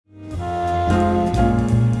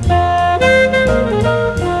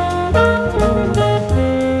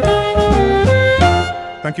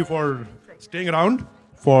Thank you for staying around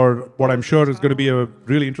for what I'm sure is going to be a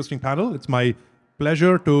really interesting panel. It's my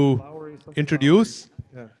pleasure to introduce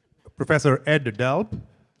Professor Ed Delp,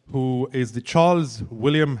 who is the Charles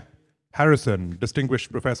William Harrison Distinguished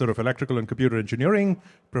Professor of Electrical and Computer Engineering,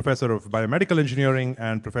 Professor of Biomedical Engineering,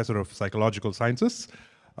 and Professor of Psychological Sciences.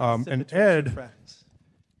 And Ed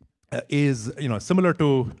is, similar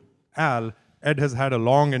to Al, Ed has had a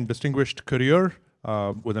long and distinguished career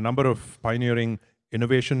with a number of pioneering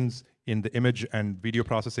innovations in the image and video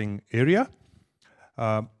processing area.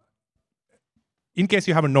 In case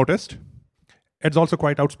you haven't noticed, Ed's also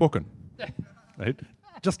quite outspoken, right?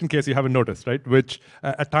 Just in case you haven't noticed, right? Which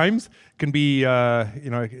at times can be,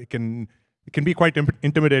 it can be quite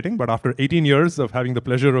intimidating. But after 18 years of having the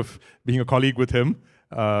pleasure of being a colleague with him,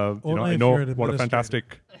 I know what a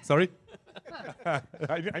fantastic. Sorry.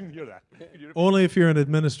 I didn't hear that. Only if you're an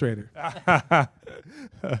administrator.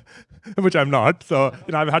 Which I'm not. So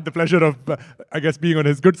I've had the pleasure of, I guess, being on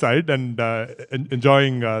his good side and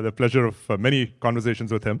enjoying the pleasure of many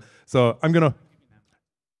conversations with him. So I'm going to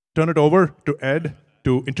turn it over to Ed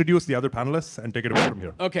to introduce the other panelists and take it away from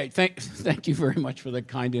here. Okay, thank you very much for the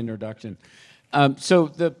kind introduction. So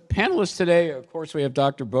the panelists today, of course, we have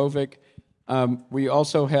Dr. Bovik. We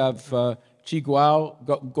also have Chi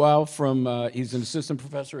Guo from, he's an assistant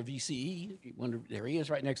professor of ECE. There he is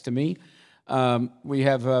right next to me. We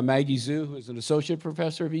have Maggie Zhu, who is an associate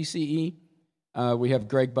professor of ECE. We have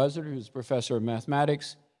Greg Buzzard, who's professor of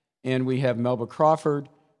mathematics. And we have Melba Crawford,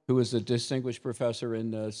 who is a distinguished professor in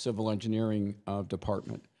the civil engineering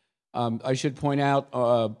department. I should point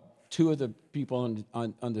out two of the people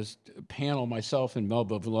on this panel, myself and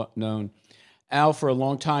Melba, have known Al for a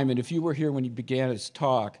long time. And if you were here when he began his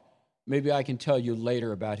talk, maybe I can tell you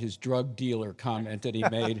later about his drug dealer comment that he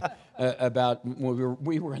made about when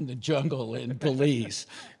we were in the jungle in Belize.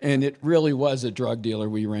 And it really was a drug dealer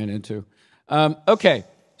we ran into. Okay,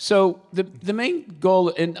 so the main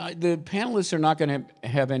goal, and the panelists are not going to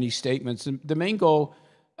have any statements. The main goal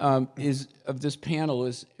of this panel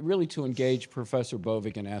is really to engage Professor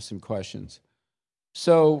Bovik and ask him questions.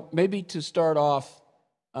 So maybe to start off,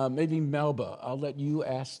 maybe Melba, I'll let you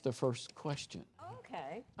ask the first question.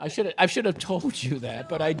 Okay. I should have told you that,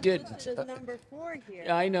 but I didn't. There's number 4 here.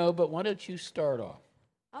 I know, but why don't you start off?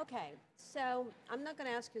 Okay, so I'm not going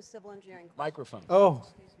to ask you a civil engineering question. Microphone. Oh,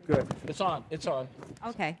 good. It's on. It's on.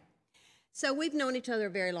 Okay. So we've known each other a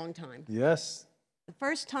very long time. Yes. The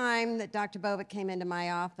first time that Dr. Bovik came into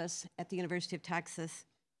my office at the University of Texas,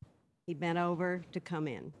 he bent over to come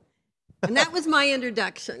in. And that was my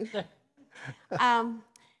introduction.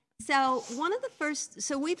 So one of the first,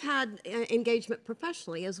 so we've had engagement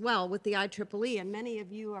professionally as well with the IEEE, and many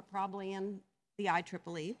of you are probably in the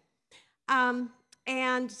IEEE.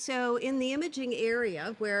 And so in the imaging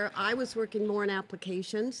area, where I was working more in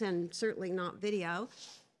applications and certainly not video,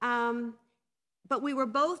 but we were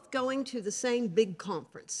both going to the same big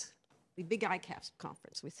conference, the big ICAST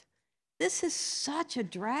conference. This is such a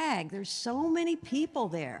drag. There's so many people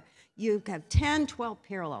there. You have 10, 12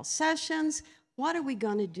 parallel sessions. What are we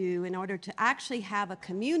going to do in order to actually have a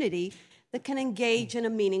community that can engage in a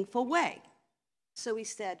meaningful way? So we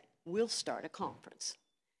said, we'll start a conference.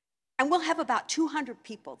 And we'll have about 200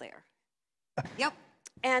 people there. Yep.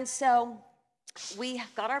 And so we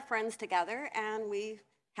got our friends together, and we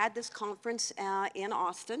had this conference in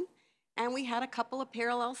Austin, and we had a couple of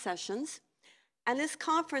parallel sessions. And this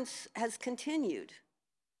conference has continued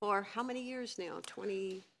for how many years now?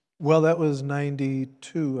 20? Well, that was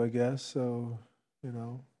 92, I guess, so,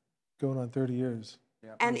 going on 30 years.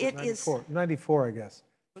 Yeah. And it 94? is 94, I guess.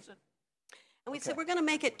 Was it? And we said we're going to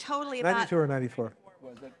make it totally about 92 or 94?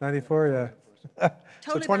 94, yeah.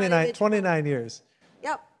 totally so about 29 years.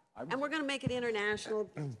 Yep. And we're going to make it international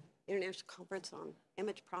conference on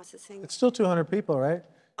image processing. It's still 200 people, right?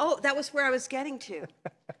 Oh, that was where I was getting to.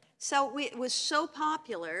 So it was so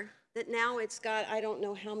popular that now it's got, I don't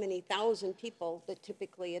know how many thousand people that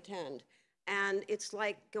typically attend. And it's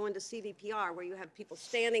like going to CVPR, where you have people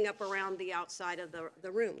standing up around the outside of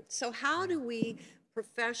the room. So how do we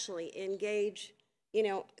professionally engage,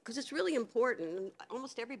 because it's really important.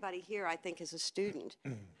 Almost everybody here, I think, is a student.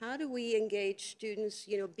 How do we engage students?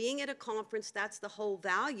 Being at a conference, that's the whole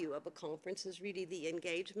value of a conference, is really the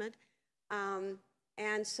engagement.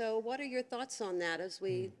 And so what are your thoughts on that as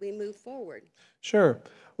we move forward? Sure.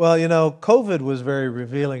 Well, COVID was very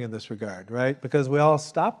revealing in this regard, right? Because we all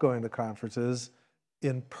stopped going to conferences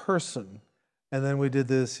in person. And then we did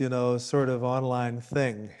this, sort of online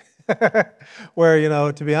thing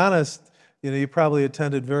where, to be honest, you probably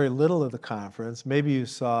attended very little of the conference. Maybe you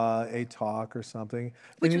saw a talk or something.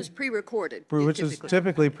 Which was pre-recorded. Which is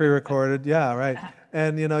typically pre-recorded, yeah, right.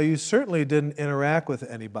 And you certainly didn't interact with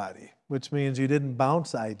anybody, which means you didn't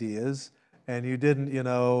bounce ideas, and you didn't,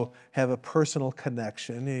 have a personal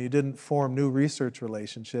connection, and you didn't form new research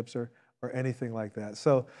relationships or anything like that.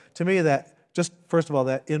 So to me, that just first of all,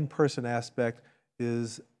 that in-person aspect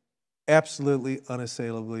is absolutely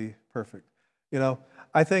unassailably perfect.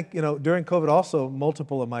 I think, during COVID also,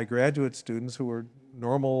 multiple of my graduate students who were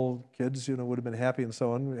normal kids, would have been happy and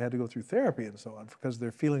so on, had to go through therapy and so on because of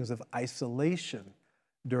their feelings of isolation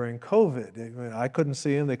during COVID. I couldn't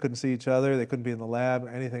see them, they couldn't see each other, they couldn't be in the lab or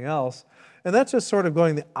anything else. And that's just sort of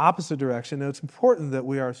going the opposite direction. And it's important that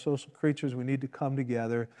we are social creatures. We need to come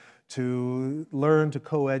together to learn, to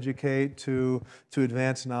co-educate, to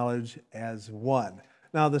advance knowledge as one.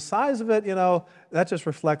 Now, the size of it, that just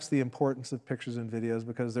reflects the importance of pictures and videos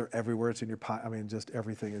because they're everywhere. It's in your pocket. I mean, just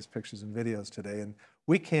everything is pictures and videos today, and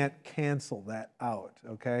we can't cancel that out,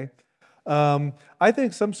 okay? I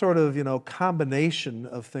think some sort of, combination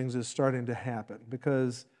of things is starting to happen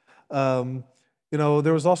because,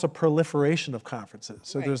 there was also proliferation of conferences.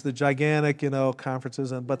 So there's the gigantic,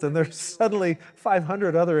 conferences, but then there's suddenly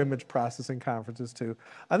 500 other image processing conferences too.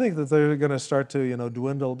 I think that they're going to start to,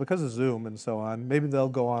 dwindle because of Zoom and so on. Maybe they'll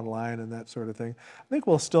go online and that sort of thing. I think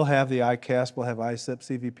we'll still have the ICAST, we'll have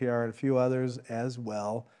ICIP, CVPR, and a few others as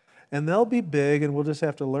well. And they'll be big, and we'll just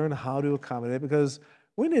have to learn how to accommodate because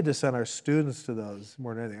we need to send our students to those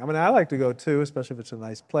more than anything. I mean, I like to go too, especially if it's a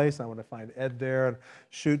nice place. I want to find Ed there and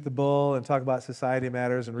shoot the bull and talk about society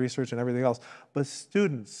matters and research and everything else. But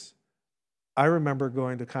students, I remember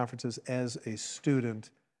going to conferences as a student,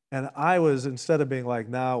 and I was, instead of being like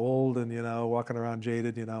now old and, walking around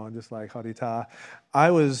jaded, and just like howdy-ta,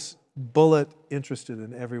 I was bullet interested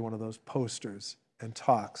in every one of those posters and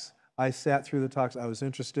talks. I sat through the talks. I was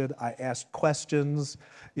interested. I asked questions,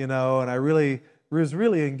 and I was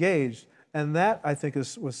really engaged. And that, I think,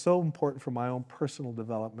 was so important for my own personal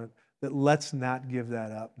development that let's not give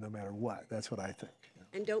that up no matter what. That's what I think.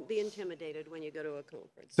 And don't be intimidated when you go to a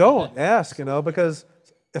conference. Don't ask, because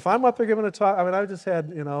if I'm up there giving a talk, I mean, I just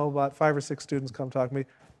had, about 5 or 6 students come talk to me.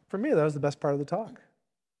 For me, that was the best part of the talk.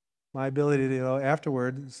 My ability to,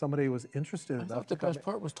 afterward, somebody was interested enough. I thought the best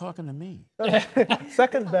part was talking to me.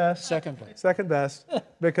 Second best. Second best. Second best,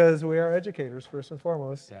 because we are educators first and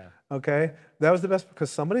foremost. Yeah. Okay, that was the best because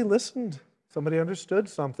somebody listened, somebody understood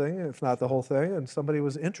something, if not the whole thing, and somebody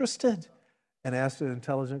was interested and asked an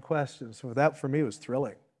intelligent question. So that, for me, was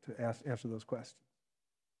thrilling to answer those questions.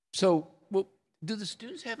 So, do the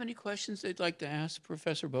students have any questions they'd like to ask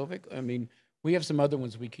Professor Bovik? I mean, we have some other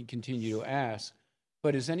ones we can continue to ask.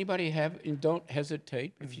 But does anybody have, and don't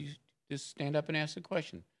hesitate if you just stand up and ask a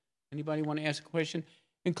question. Anybody want to ask a question?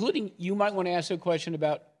 Including, you might want to ask a question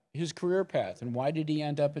about his career path and why did he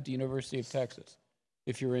end up at the University of Texas,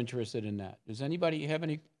 if you're interested in that. Does anybody have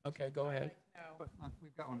any? Okay, go ahead. No.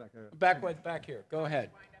 We've got one back there. Back here, go ahead.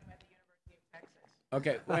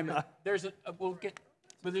 Okay, wait a minute. There's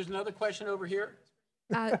there's another question over here.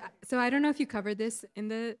 So I don't know if you covered this in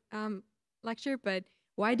the lecture, but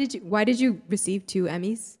why did you receive 2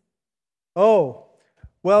 Emmys? Oh,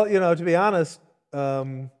 well, to be honest,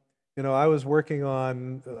 I was working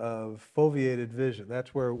on foveated vision.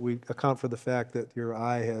 That's where we account for the fact that your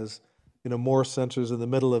eye has, more sensors in the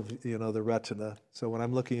middle of, the retina. So when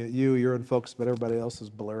I'm looking at you, you're in focus, but everybody else is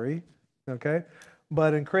blurry, okay?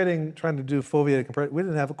 But in trying to do foveated compression, we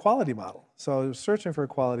didn't have a quality model. So I was searching for a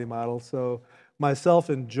quality model. So myself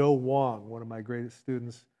and Joe Wong, one of my greatest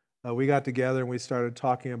students, we got together and we started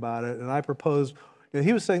talking about it. And I proposed,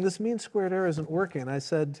 he was saying, this mean squared error isn't working. And I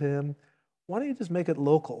said to him, why don't you just make it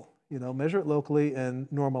local? Measure it locally and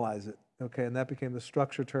normalize it. Okay, and that became the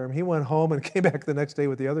structure term. He went home and came back the next day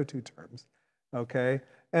with the other 2 terms. Okay,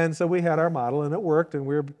 and so we had our model and it worked and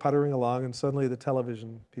we were puttering along and suddenly the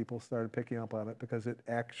television people started picking up on it because it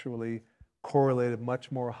actually correlated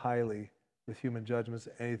much more highly with human judgments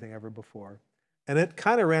than anything ever before. And it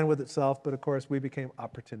kind of ran with itself, but of course we became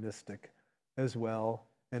opportunistic as well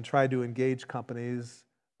and tried to engage companies.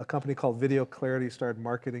 A company called Video Clarity started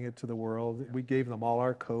marketing it to the world. We gave them all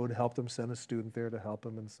our code, helped them send a student there to help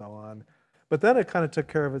them and so on. But then it kind of took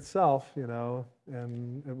care of itself,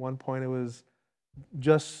 and at one point it was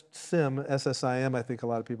just SIM, SSIM I think a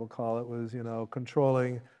lot of people call it, was,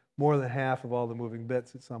 controlling more than half of all the moving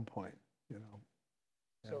bits at some point,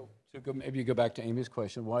 So maybe you go back to Amy's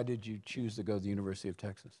question. Why did you choose to go to the University of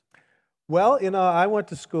Texas? Well, I went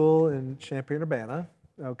to school in Champaign-Urbana,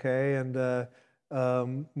 okay, and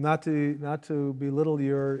not to belittle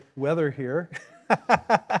your weather here,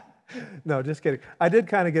 No, just kidding. I did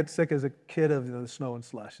kind of get sick as a kid of the snow and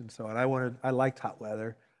slush and so on. I liked hot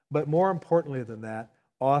weather. But more importantly than that,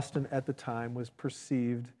 Austin at the time was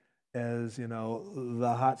perceived as,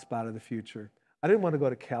 the hot spot of the future. I didn't want to go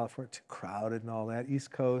to California, too crowded and all that.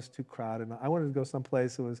 East Coast, too crowded. I wanted to go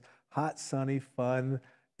someplace that was hot, sunny, fun,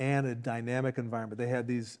 and a dynamic environment. They had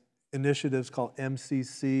these initiatives called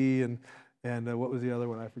MCC and what was the other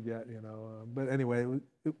one? I forget. But anyway,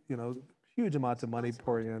 huge amounts of money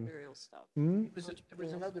pouring in. Material stuff. It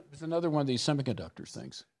was another one of these semiconductors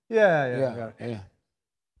things. Yeah.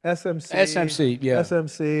 SMC, yeah.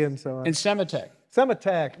 SMC and so on. And Semitech.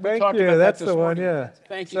 Semitech, thank talked you. about that That's this the one, morning. yeah.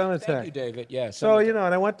 Thank you. Semitech. Thank you, David. Yeah. So, Semitech.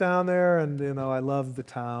 and I went down there and, I loved the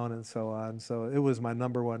town and so on. So it was my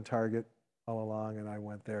number one target all along, and I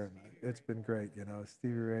went there. And it's been great,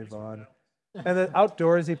 Stevie Ray Vaughan. And the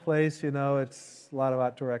outdoorsy place, it's a lot of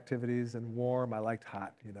outdoor activities and warm. I liked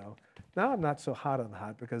hot, Now I'm not so hot on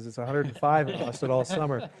hot because it's 105 in Austin all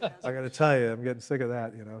summer. I got to tell you, I'm getting sick of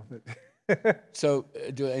that, So,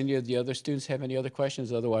 do any of the other students have any other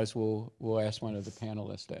questions? Otherwise, we'll ask one of the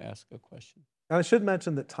panelists to ask a question. And I should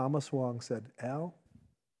mention that Thomas Wong said, Al,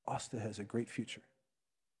 Austin has a great future.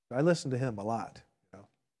 I listened to him a lot.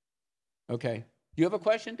 Okay. Do you have a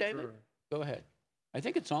question, David? Sure. Go ahead. I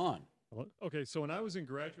think it's on. Okay, so when I was in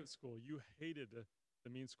graduate school, you hated the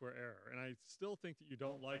mean square error, and I still think that you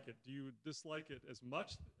don't like it. Do you dislike it as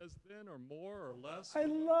much as then, or more, or less? I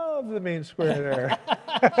love the mean square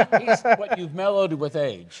error. What you've mellowed with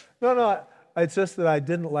age. No, it's just that I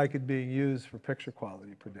didn't like it being used for picture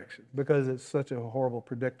quality prediction because it's such a horrible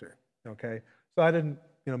predictor, okay? So I didn't,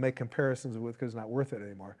 make comparisons with because it's not worth it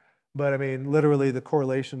anymore. But I mean, literally the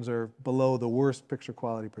correlations are below the worst picture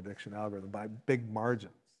quality prediction algorithm by big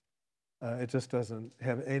margins. It just doesn't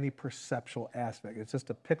have any perceptual aspect. It's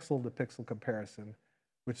just a pixel-to-pixel comparison,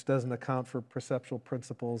 which doesn't account for perceptual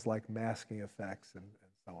principles like masking effects and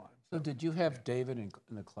so on. So did you have David in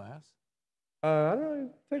the class? I don't know, you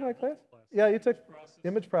take my class? Yeah, you took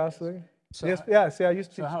image processing. So Yes, yeah, see, I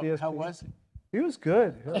used to So teach DSP. how was it? He was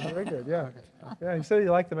good. He was very good, yeah. Yeah, he said he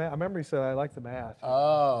liked the math. I remember he said, I like the math.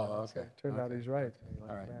 Oh, okay. Turned out he's right. He liked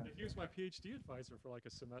All right. math. He was my PhD advisor for like a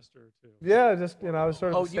semester or two. Yeah, just, I was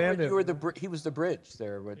sort of Oh, stand-in. you were he was the bridge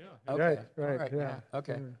there. With, Yeah. okay. Right, All yeah.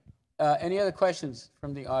 Okay. Any other questions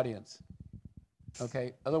from the audience?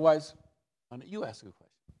 Okay. Otherwise, you ask a question.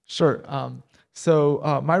 Sure.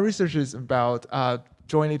 So my research is about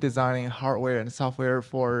jointly designing hardware and software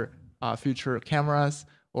for future cameras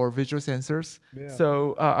or visual sensors. Yeah.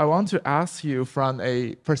 So I want to ask you from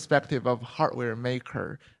a perspective of hardware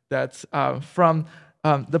maker, that from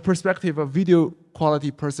the perspective of video quality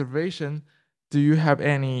preservation, do you have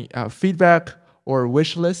any feedback or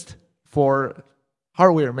wish list for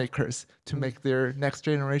hardware makers to make their next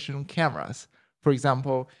generation cameras? For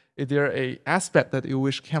example, is there a aspect that you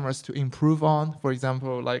wish cameras to improve on? For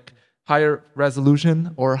example, like higher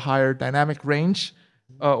resolution or higher dynamic range,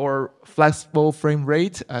 or flexible frame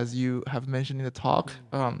rate, as you have mentioned in the talk,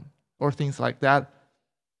 or things like that?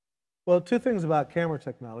 Well, two things about camera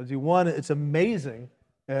technology. One, it's amazing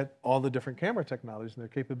at all the different camera technologies and their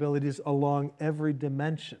capabilities along every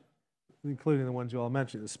dimension, including the ones you all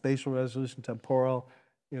mentioned, the spatial resolution, temporal,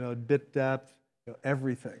 bit depth,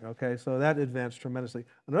 everything, okay? So that advanced tremendously.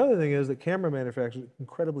 Another thing is that camera manufacturers are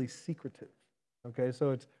incredibly secretive, okay?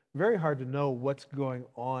 So it's very hard to know what's going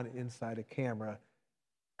on inside a camera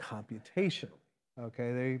computation,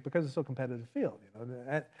 okay? Because it's so competitive field,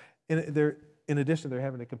 in addition, they're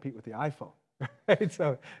having to compete with the iPhone, right?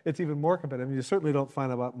 So it's even more competitive. You certainly don't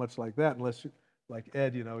find out much like that unless, like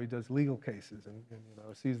Ed, he does legal cases and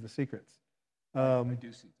sees the secrets. I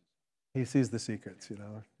do see this. He sees the secrets,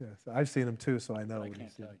 Yes, I've seen him too, so I know what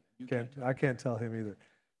he's seen. I can't tell him either.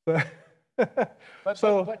 But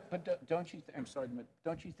don't you? I'm sorry, but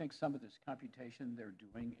don't you think some of this computation they're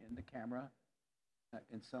doing in the camera,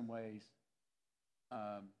 in some ways,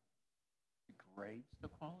 degrades the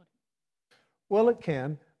quality? Well, it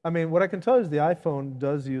can. I mean, what I can tell you is the iPhone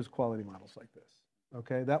does use quality models like this.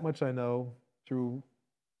 Okay, that much I know through.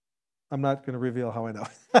 I'm not going to reveal how I know,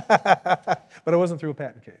 but it wasn't through a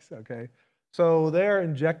patent case. Okay, so they're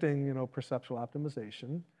injecting, perceptual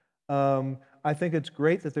optimization. I think it's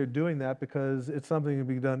great that they're doing that because it's something that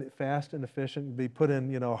can be done fast and efficient, be put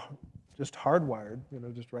in, just hardwired,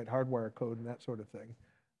 just write hardwire code and that sort of thing,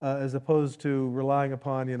 as opposed to relying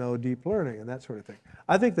upon, deep learning and that sort of thing.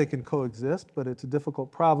 I think they can coexist, but it's a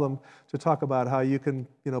difficult problem to talk about how you can,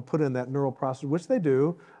 put in that neural processor, which they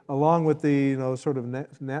do, along with the, sort of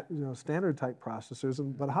standard type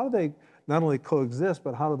processors. But how do they not only coexist,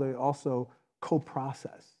 but how do they also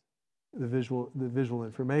co-process? the visual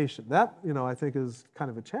information. That, you know, I think is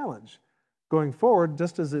kind of a challenge. Going forward,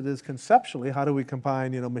 just as it is conceptually, how do we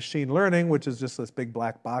combine, you know, machine learning, which is just this big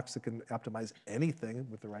black box that can optimize anything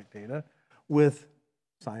with the right data, with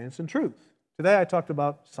science and truth. Today I talked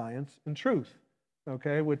about science and truth,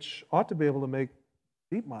 okay, which ought to be able to make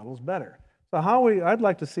deep models better. So I'd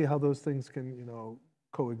like to see how those things can, you know,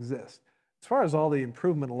 coexist. As far as all the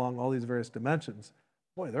improvement along all these various dimensions,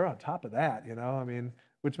 boy, they're on top of that, you know, I mean,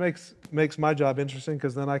 which makes my job interesting,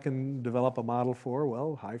 because then I can develop a model for,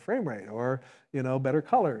 well, high frame rate, or, you know, better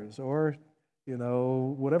colors, or, you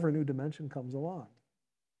know, whatever new dimension comes along.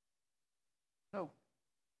 So,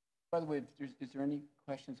 by the way, is there any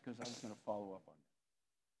questions? Because I was going to follow up on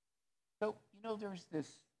that. So, you know, there's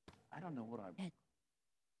this, I don't know what I'm,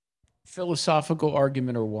 philosophical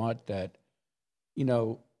argument or what, that, you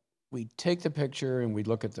know, we take the picture and we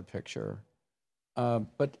look at the picture,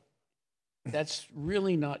 but that's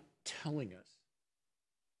really not telling us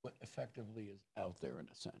what effectively is out there, in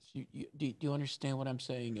a sense. Do you understand what I'm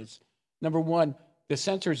saying? Is, number one, the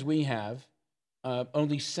sensors we have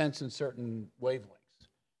only sense in certain wavelengths,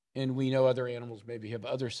 and we know other animals maybe have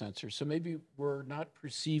other sensors. So maybe we're not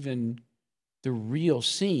perceiving the real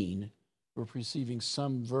scene; we're perceiving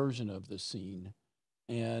some version of the scene,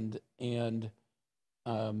 and then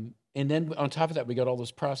on top of that, we got all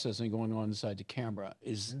this processing going on inside the camera.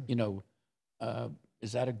 Is, you know,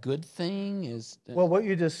 is that a good thing? Well, what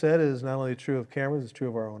you just said is not only true of cameras, it's true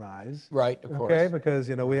of our own eyes. Right, of course. Okay, because,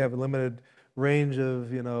 you know, we have a limited range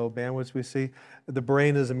of, you know, bandwidths we see. The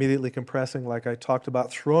brain is immediately compressing, like I talked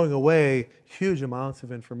about, throwing away huge amounts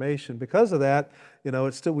of information. Because of that, you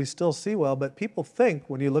know, we still see well, but people think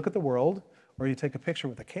when you look at the world, or you take a picture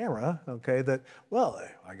with a camera, okay, that, well,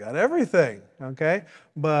 I got everything, okay?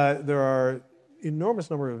 But there are enormous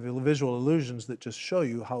number of visual illusions that just show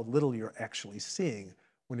you how little you're actually seeing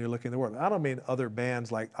when you're looking at the world. I don't mean other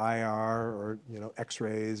bands like IR or, you know,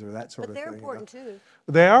 X-rays or that sort of thing. But they're important too.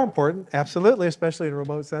 They are important, absolutely, especially in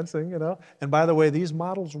remote sensing, you know. And by the way, these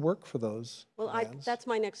models work for those bands. That's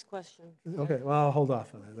my next question. Okay, well, I'll hold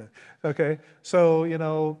off on that. Okay, so, you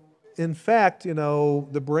know, in fact, you know,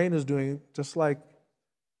 the brain is doing, just like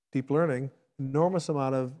deep learning, enormous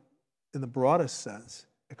amount of, in the broadest sense,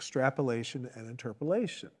 extrapolation and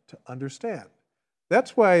interpolation to understand.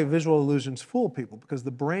 That's why visual illusions fool people, because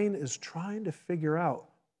the brain is trying to figure out,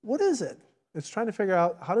 what is it? It's trying to figure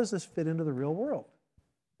out, how does this fit into the real world?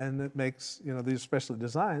 And it makes, you know, these are specially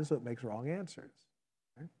designed, so it makes wrong answers.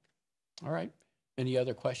 Okay? All right. Any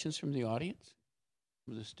other questions from the audience,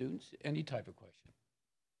 from the students? Any type of question?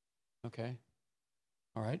 Okay.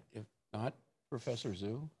 All right. If not, Professor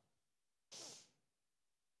Zhu.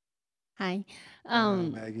 Hi.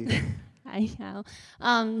 Maggie. Hi, Hal.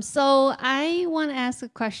 So I want to ask a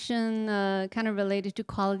question kind of related to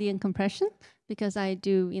quality and compression, because I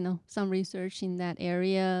do, you know, some research in that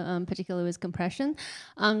area, particularly with compression.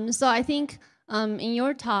 So I think in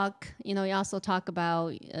your talk, you know, you also talk about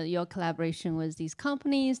your collaboration with these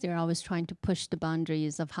companies. They're always trying to push the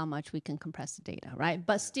boundaries of how much we can compress the data, right?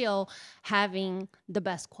 But still having the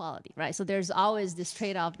best quality, right? So there's always this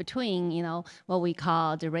trade-off between, you know, what we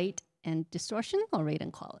call the rate and distortion, or rate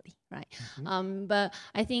and quality, right? Mm-hmm. But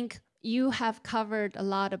I think you have covered a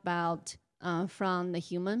lot about from the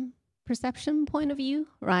human perception point of view,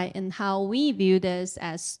 right? And how we view this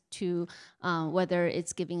as to whether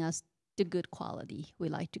it's giving us the good quality we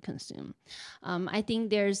like to consume. I think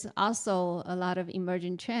there's also a lot of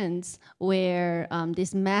emerging trends where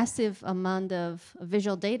this massive amount of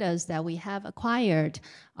visual data that we have acquired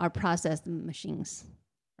are processed in machines,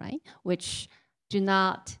 right? Which do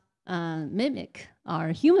not mimic our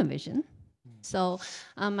human vision. So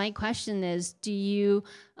my question is, do you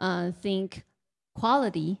think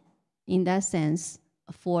quality in that sense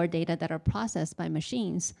for data that are processed by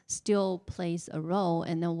machines still plays a role,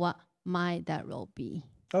 and then what might that role be?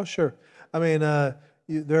 Oh, sure. I mean,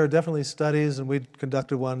 there are definitely studies, and we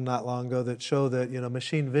conducted one not long ago, that show that, you know,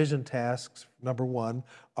 machine vision tasks, number one,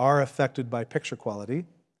 are affected by picture quality.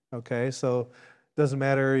 Okay, so it doesn't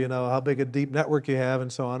matter, you know, how big a deep network you have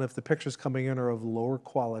and so on. If the pictures coming in are of lower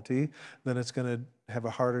quality, then it's going to have a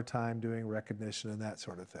harder time doing recognition and that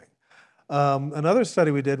sort of thing. Another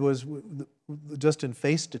study we did was just in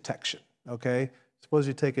face detection. Okay, suppose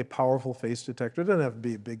you take a powerful face detector. It doesn't have to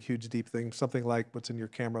be a big, huge, deep thing, something like what's in your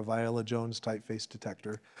camera, Viola Jones type face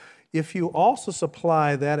detector. If you also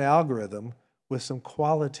supply that algorithm with some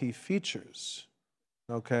quality features,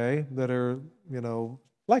 okay, that are, you know,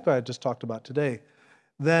 like I just talked about today,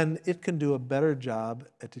 then it can do a better job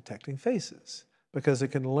at detecting faces, because it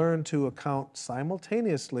can learn to account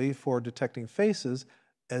simultaneously for detecting faces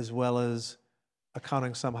as well as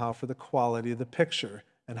accounting somehow for the quality of the picture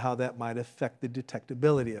and how that might affect the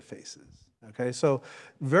detectability of faces. Okay, so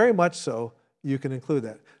very much so, you can include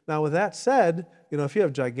that. Now, with that said, if you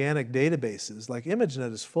have gigantic databases, like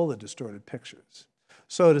ImageNet is full of distorted pictures.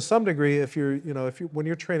 So to some degree, when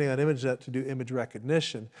you're training on ImageNet to do image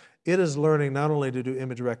recognition, it is learning not only to do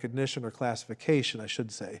image recognition or classification, I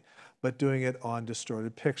should say, but doing it on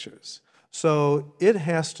distorted pictures. So it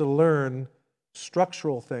has to learn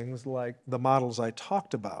structural things like the models I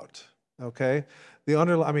talked about, okay?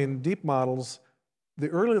 Deep models, the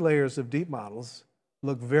early layers of deep models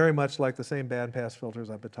look very much like the same bandpass filters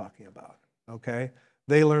I've been talking about, okay?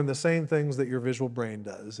 They learn the same things that your visual brain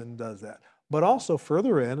does and does that. But also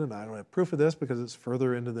further in, and I don't have proof of this because it's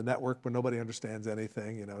further into the network where nobody understands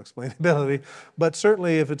anything, explainability, but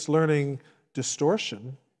certainly if it's learning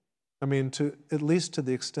distortion, at least to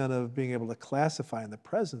the extent of being able to classify in the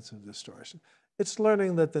presence of distortion, it's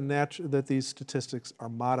learning that that these statistics are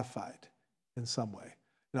modified in some way.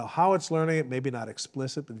 How it's learning it, maybe not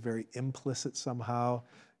explicit, but very implicit somehow,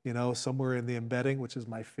 somewhere in the embedding, which is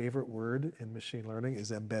my favorite word in machine learning,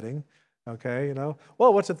 is embedding. Okay,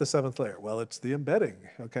 well, what's at the 7th layer? Well, it's the embedding.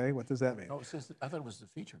 Okay, what does that mean? Oh, I thought it was the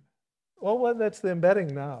feature. Well, that's the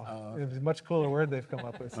embedding now. Okay. It's a much cooler word they've come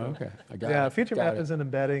up with. So. Okay, I got it. Yeah, feature Got map it. is an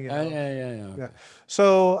embedding. Okay. Yeah.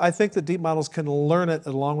 So I think that deep models can learn it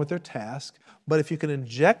along with their task, but if you can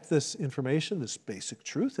inject this information, this basic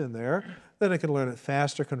truth in there, then it can learn it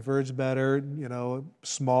faster, converge better,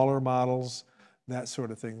 smaller models, that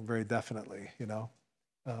sort of thing, very definitely,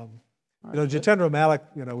 Jitendra Malik,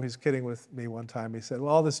 he's kidding with me one time. He said,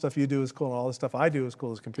 well, all this stuff you do is cool, and all this stuff I do is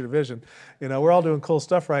cool as computer vision. We're all doing cool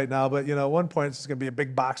stuff right now, but, at one point it's just going to be a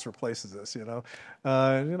big box replaces this, Is that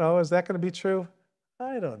going to be true?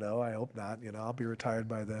 I don't know. I hope not. I'll be retired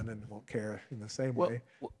by then and won't care in the same way.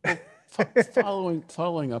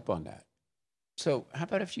 Following up on that. So how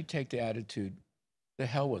about if you take the attitude, the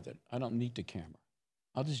hell with it. I don't need the camera.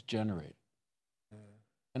 I'll just generate.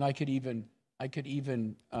 And I could even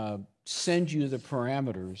send you the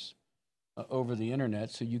parameters over the internet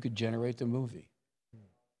so you could generate the movie.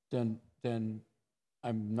 Then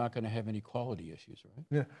I'm not going to have any quality issues, right?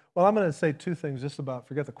 Yeah. Well, I'm going to say two things just about,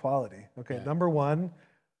 forget the quality. Okay. Yeah. Number one,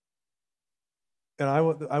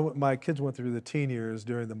 and my kids went through the teen years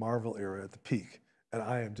during the Marvel era at the peak, and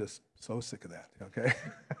I am just so sick of that. Okay.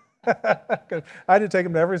 I had to take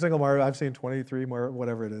them to every single Marvel. I've seen 23 more,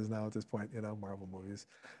 whatever it is now at this point, Marvel movies.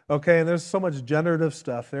 Okay, and there's so much generative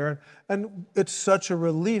stuff there. And it's such a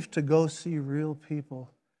relief to go see real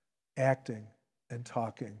people acting and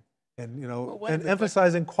talking and,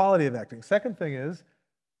 emphasizing quality of acting. Second thing is,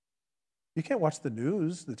 you can't watch the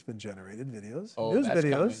news that's been generated videos. Oh, news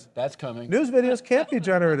videos. Coming. That's coming. News videos can't be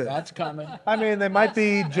generated. That's coming. They might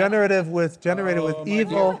be generated with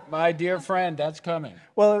evil. My dear friend, that's coming.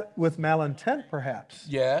 Well, with malintent, perhaps.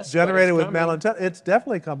 Yes. Generated with malintent. It's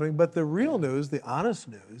definitely coming, but the real news, the honest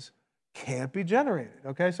news, can't be generated.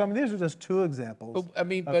 Okay, so these are just two examples of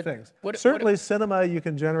things. Certainly, cinema you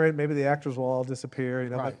can generate. Maybe the actors will all disappear.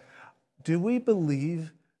 Right. But do we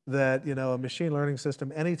believe that a machine learning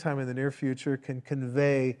system anytime in the near future can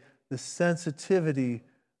convey the sensitivity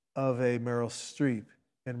of a Meryl Streep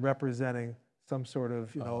in representing some sort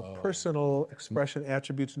of personal expression,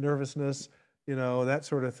 attributes, nervousness, that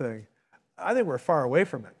sort of thing? I think we're far away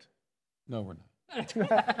from it. No, we're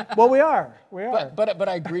not. Well, we are. We are. But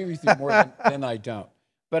I agree with you more than I don't.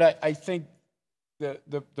 But I think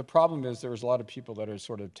the problem is there's a lot of people that are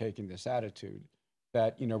sort of taking this attitude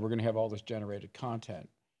that we're going to have all this generated content.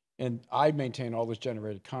 And I maintain all this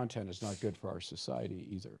generated content is not good for our society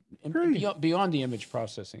either. And beyond the image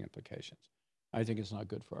processing implications, I think it's not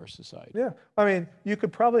good for our society. Yeah. You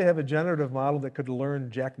could probably have a generative model that could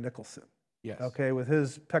learn Jack Nicholson. Yes. Okay, with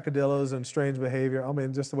his peccadillos and strange behavior.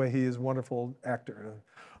 Just the way he is a wonderful actor.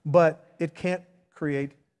 But it can't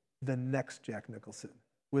create the next Jack Nicholson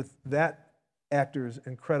with that actor's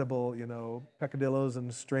incredible, peccadillos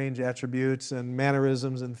and strange attributes and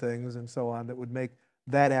mannerisms and things and so on that would make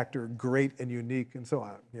that actor great and unique and so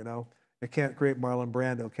on, It can't create Marlon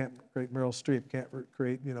Brando, can't create Meryl Streep, can't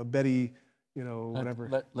create, Betty,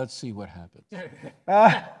 whatever. Let's see what happens.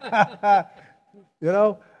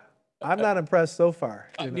 I'm not impressed so far.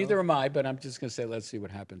 Neither am I, but I'm just going to say, let's see what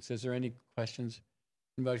happens. Is there any questions?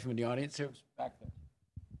 Anybody from the audience? Back there.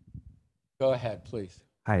 Go ahead, please.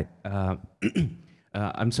 Hi.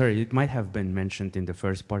 I'm sorry, it might have been mentioned in the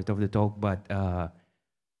first part of the talk, but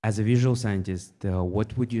as a visual scientist,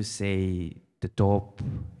 what would you say the top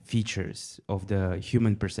features of the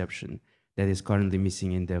human perception that is currently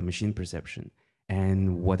missing in the machine perception?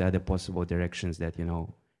 And what are the possible directions that,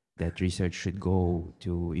 that research should go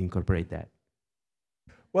to incorporate that?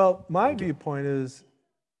 Well, my viewpoint is,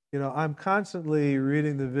 I'm constantly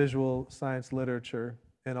reading the visual science literature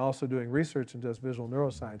and also doing research in just visual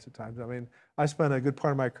neuroscience at times. I mean, I spent a good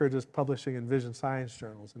part of my career just publishing in vision science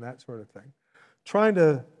journals and that sort of thing, trying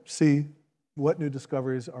to see what new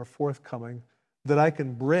discoveries are forthcoming that I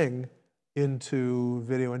can bring into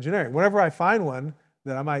video engineering. Whenever I find one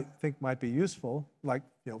that I might think might be useful, like,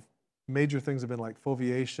 major things have been like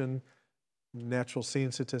foveation, natural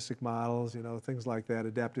scene statistic models, things like that,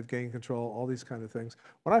 adaptive gain control, all these kind of things.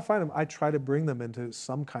 When I find them, I try to bring them into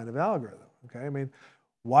some kind of algorithm, okay? I mean,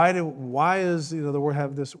 why is, the world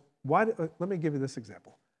have this, let me give you this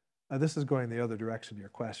example. This is going the other direction to your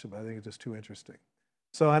question, but I think it's just too interesting.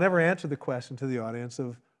 So I never answered the question to the audience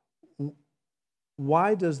of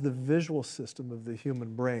why does the visual system of the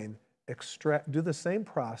human brain do the same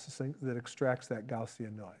processing that extracts that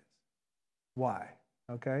Gaussian noise? Why,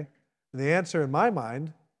 okay? And the answer in my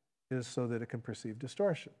mind is so that it can perceive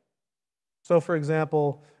distortion. So for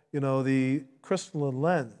example, the crystalline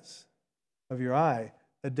lens of your eye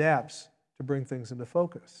adapts to bring things into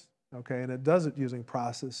focus, okay? And it does it using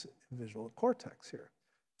process and visual cortex here.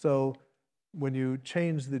 So when you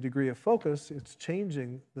change the degree of focus, it's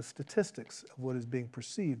changing the statistics of what is being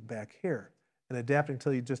perceived back here and adapting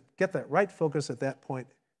until you just get that right focus at that point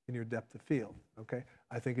in your depth of field, okay?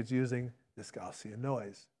 I think it's using this Gaussian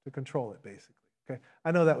noise to control it, basically, okay?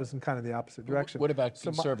 I know that was in kind of the opposite direction. What about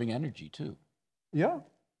conserving energy, too? Yeah.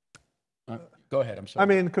 Go ahead, I'm sorry. I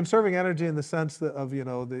mean, conserving energy in the sense that of, the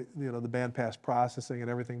bandpass processing and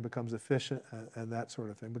everything becomes efficient and that sort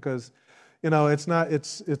of thing. Because,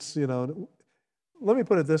 let me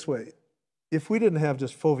put it this way. If we didn't have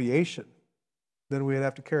just foveation, then we'd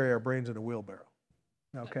have to carry our brains in a wheelbarrow,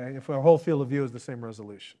 okay? If our whole field of view is the same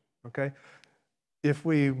resolution, okay? If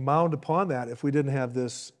we mount upon that, if we didn't have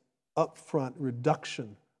this upfront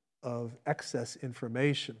reduction of excess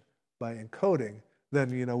information by encoding, then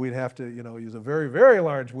we'd have to use a very, very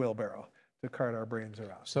large wheelbarrow to cart our brains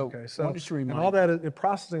around. So, okay? I wanted to remind, and all that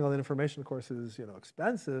processing all that information, of course, is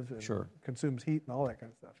expensive and sure, consumes heat and all that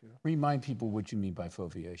kind of stuff. Remind people what you mean by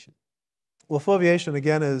foveation. Well, foveation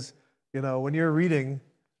again is when you're reading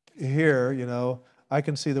here, I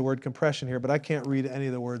can see the word compression here, but I can't read any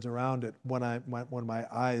of the words around it when my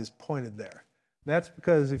eye is pointed there. That's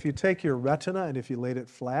because if you take your retina and if you laid it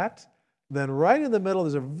flat, then right in the middle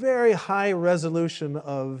is a very high resolution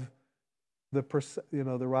of the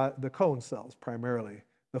cone cells primarily,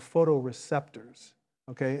 the photoreceptors,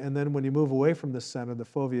 okay? And then when you move away from the center, the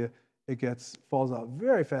fovea, it falls out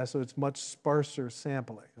very fast, so it's much sparser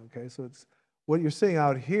sampling, okay? So it's what you're seeing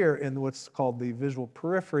out here in what's called the visual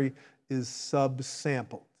periphery is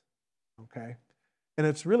subsampled, okay? And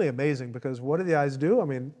it's really amazing because what do the eyes do? I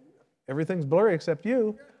mean, everything's blurry except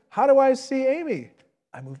you. How do I see Amy?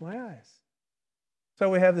 I move my eyes. So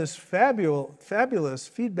we have this fabulous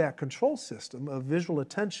feedback control system of visual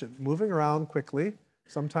attention moving around quickly,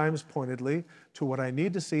 sometimes pointedly, to what I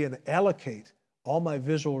need to see and allocate all my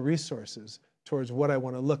visual resources towards what I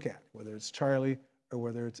want to look at, whether it's Charlie or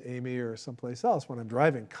whether it's Amy or someplace else. When I'm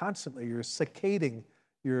driving, constantly you're saccading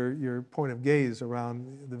your point of gaze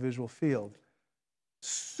around the visual field.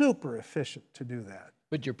 Super efficient to do that.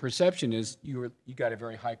 But your perception is you got a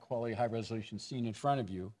very high quality, high resolution scene in front of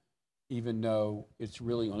you, even though it's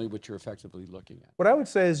really only what you're effectively looking at. What I would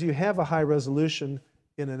say is you have a high resolution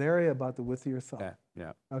in an area about the width of your thumb.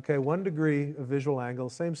 Yeah. Okay, 1 degree of visual angle,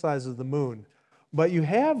 same size as the moon. But you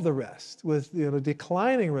have the rest with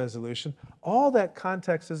declining resolution. All that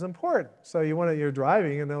context is important. So you're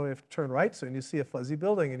driving, you have to turn right soon. You see a fuzzy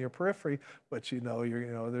building in your periphery, but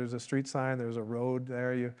there's a street sign, there's a road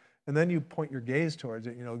there. And then you point your gaze towards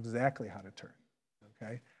it. You know exactly how to turn.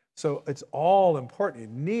 Okay, so it's all important. You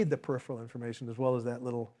need the peripheral information as well as that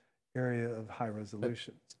little area of high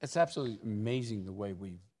resolution. It's absolutely amazing the way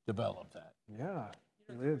we've developed that. Yeah,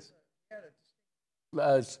 it is.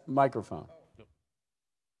 Microphone.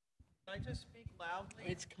 Can I just speak loudly?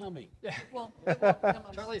 It's coming. Well,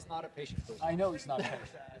 Charlie's not a patient. I know he's not a patient.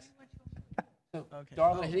 Okay.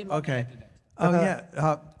 Darla, okay. Oh,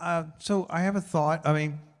 yeah. So I have a thought. I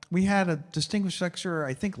mean, we had a distinguished lecturer,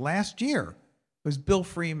 I think last year. It was Bill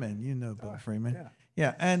Freeman. You know Bill Freeman. Yeah.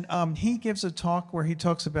 Yeah, and he gives a talk where he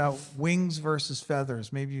talks about wings versus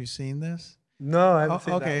feathers. Maybe you've seen this? No, I haven't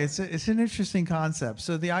seen that. Okay, it's an interesting concept.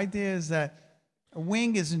 So the idea is that a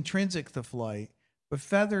wing is intrinsic to flight, but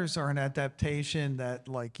feathers are an adaptation that,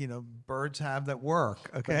 birds have that work.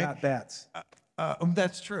 Okay, but not bats.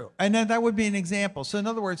 That's true. And then that would be an example. So in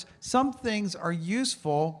other words, some things are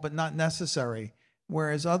useful but not necessary,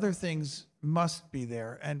 whereas other things must be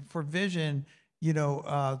there. And for vision,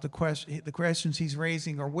 the questions he's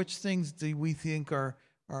raising are which things do we think are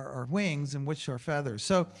are wings and which are feathers.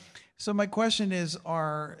 So my question is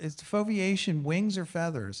foveation wings or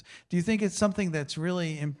feathers? Do you think it's something that's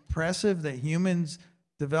really impressive that humans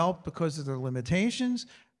develop because of their limitations,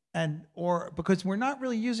 or because we're not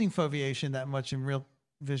really using foveation that much in real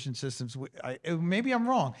vision systems? Maybe I'm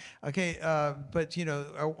wrong. Okay, but you know,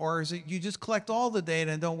 or is it you just collect all the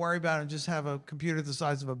data and don't worry about it and just have a computer the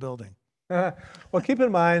size of a building? Well, keep in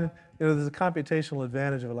mind, you know, there's a computational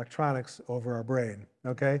advantage of electronics over our brain,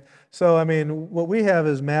 okay? So, I mean, what we have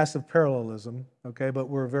is massive parallelism, okay, but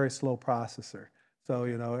we're a very slow processor. So,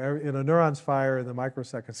 you know, neurons fire in the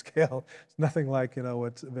microsecond scale. It's nothing like, you know,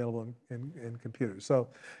 what's available in computers. So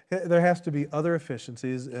there has to be other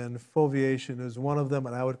efficiencies, and foveation is one of them,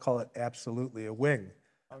 and I would call it absolutely a wing.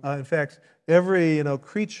 In fact, every, you know,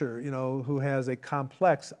 creature, you know, who has a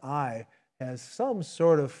complex eye has some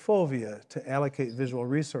sort of fovea to allocate visual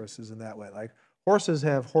resources in that way. Like horses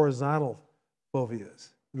have horizontal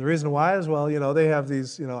foveas. And the reason why is, well, you know, they have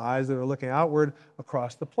these, you know, eyes that are looking outward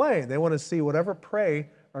across the plain. They want to see whatever prey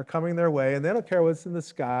are coming their way, and they don't care what's in the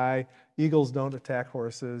sky. Eagles don't attack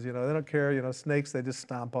horses, you know, they don't care, you know, snakes they just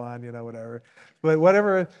stomp on, you know, whatever. But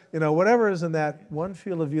whatever, you know, whatever is in that one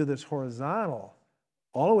field of view that's horizontal,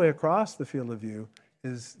 all the way across the field of view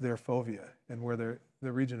is their fovea and where their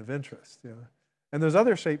region of interest, you know. And there's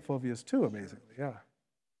other shaped foveas too, amazingly, yeah.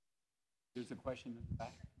 There's a question in the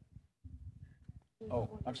back. Oh,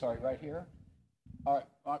 I'm sorry, right here? All right,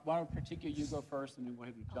 why don't particular you go first, and then we'll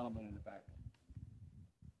have the gentleman in the back.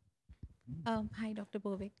 Hi, Dr.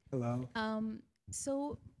 Bovik. Hello.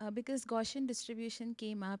 Because Gaussian distribution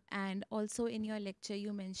came up, and also in your lecture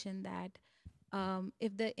you mentioned that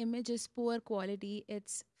if the image is poor quality,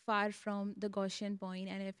 it's far from the Gaussian point,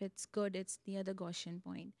 and if it's good, it's near the Gaussian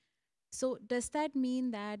point. So does that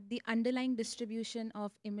mean that the underlying distribution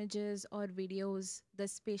of images or videos, the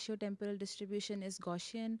spatiotemporal distribution, is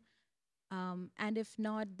Gaussian? And if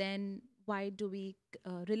not, then why do we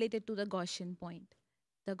relate it to the Gaussian point,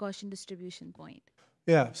 the Gaussian distribution point?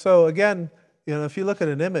 Yeah, so again, you know, if you look at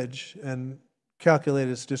an image and calculate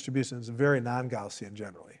its distribution, it's very non-Gaussian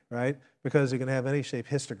generally, right? Because you can have any shape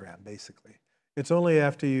histogram, basically. It's only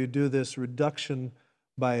after you do this reduction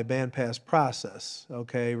by a bandpass process,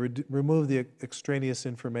 okay, remove the extraneous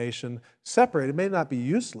information, separate, it may not be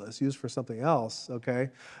useless, used for something else, okay,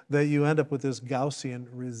 that you end up with this Gaussian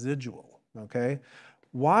residual, okay?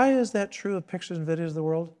 Why is that true of pictures and videos of the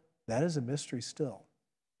world? That is a mystery still.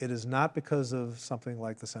 It is not because of something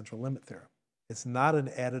like the central limit theorem. It's not an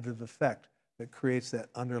additive effect that creates that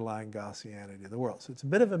underlying Gaussianity of the world. So it's a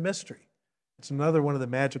bit of a mystery. It's another one of the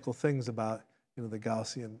magical things about, you know, the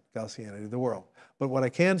Gaussianity of the world. But what I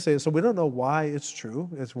can say is, so we don't know why it's true.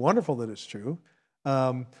 It's wonderful that it's true.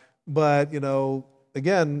 But, you know,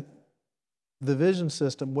 again, the vision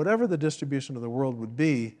system, whatever the distribution of the world would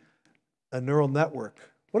be, a neural network,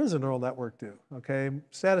 what does a neural network do? Okay,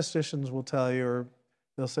 statisticians will tell you, or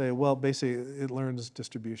they'll say, well, basically it learns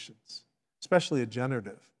distributions, especially a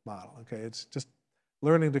generative model, okay? It's just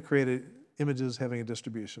learning to create images having a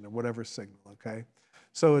distribution of whatever signal, okay?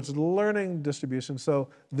 So it's learning distribution. So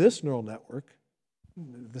this neural network,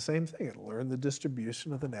 the same thing, it'll learn the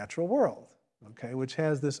distribution of the natural world, okay, which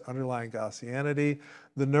has this underlying Gaussianity.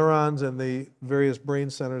 The neurons and the various brain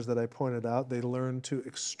centers that I pointed out, they learn to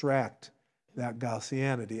extract that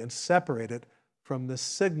Gaussianity and separate it from the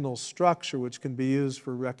signal structure, which can be used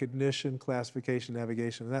for recognition, classification,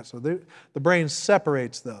 navigation, and that. So the brain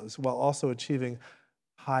separates those while also achieving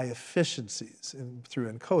high efficiencies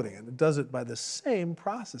through encoding. And it does it by the same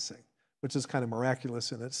processing, which is kind of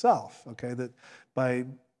miraculous in itself, okay? That by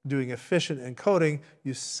doing efficient encoding,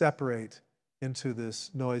 you separate into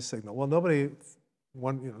this noise signal. Well, nobody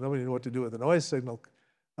knew what to do with the noise signal.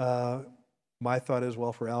 My thought is,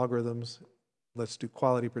 well, for algorithms, let's do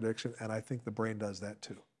quality prediction, and I think the brain does that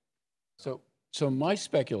too. So my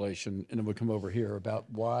speculation, and it would come over here, about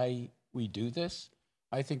why we do this,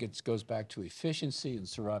 I think it goes back to efficiency and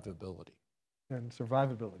survivability. And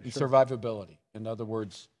survivability. And sure. survivability. In other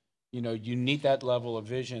words, you know, you need that level of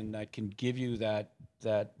vision that can give you that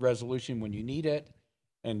resolution when you need it,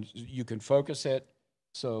 and you can focus it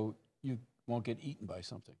so you won't get eaten by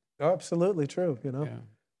something. Oh, absolutely true, you know. Yeah.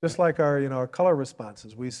 Just like our color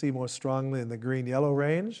responses, we see more strongly in the green-yellow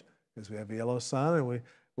range because we have a yellow sun, and a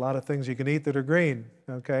lot of things you can eat that are green,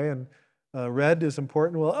 okay? And red is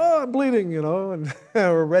important. Well, oh, I'm bleeding, you know, and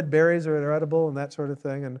or red berries are edible and that sort of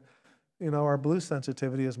thing. And, you know, our blue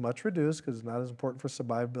sensitivity is much reduced because it's not as important for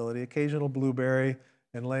survivability. Occasional blueberry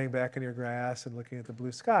and laying back in your grass and looking at the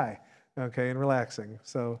blue sky, okay, and relaxing.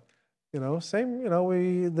 So, you know,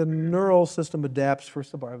 the neural system adapts for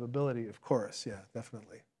survivability, of course, yeah,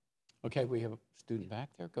 definitely. Okay, we have a student back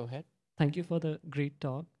there. Go ahead. Thank you for the great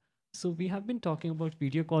talk. So we have been talking about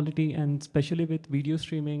video quality, and especially with video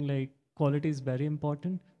streaming, like quality is very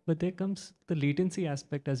important, but there comes the latency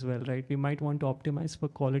aspect as well, right? We might want to optimize for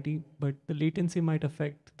quality, but the latency might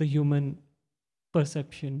affect the human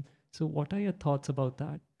perception. So what are your thoughts about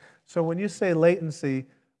that? So when you say latency,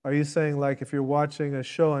 are you saying like if you're watching a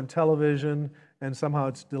show on television and somehow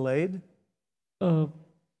it's delayed?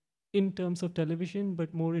 In terms of television,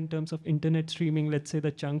 but more in terms of internet streaming, let's say the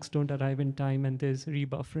chunks don't arrive in time and there's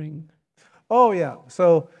rebuffering. Oh, yeah.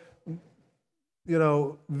 So, you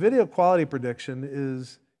know, video quality prediction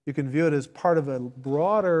is, you can view it as part of a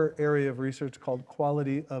broader area of research called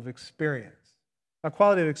quality of experience. Now,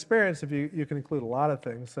 quality of experience, if you can include a lot of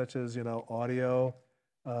things, such as, you know, audio,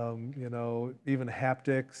 you know, even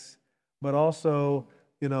haptics, but also,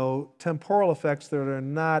 you know, temporal effects that are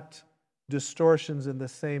not distortions in the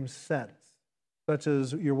same sense, such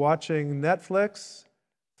as you're watching Netflix,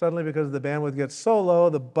 suddenly because the bandwidth gets so low,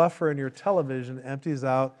 the buffer in your television empties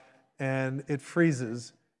out and it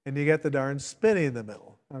freezes, and you get the darn spinny in the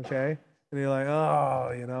middle, okay? And you're like,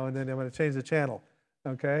 oh, you know, and then I'm going to change the channel,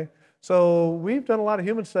 okay? So we've done a lot of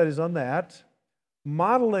human studies on that.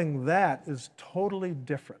 Modeling that is totally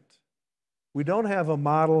different. We don't have a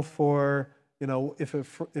model for, you know, if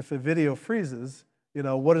a video freezes, you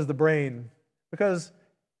know, what is the brain? Because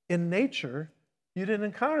in nature, you didn't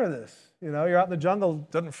encounter this. You know, you're out in the jungle,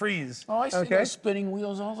 it doesn't freeze. Oh, I see those spinning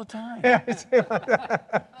wheels all the time. Yeah,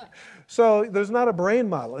 so there's not a brain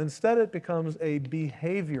model. Instead, it becomes a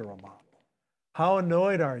behavioral model. How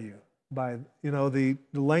annoyed are you by, you know, the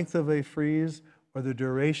length of a freeze or the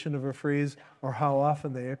duration of a freeze or how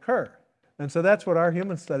often they occur? And so that's what our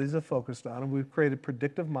human studies have focused on, and we've created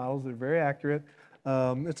predictive models that are very accurate.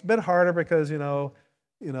 It's a bit harder because, you know,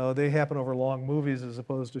 they happen over long movies as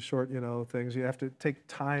opposed to short, you know, things. You have to take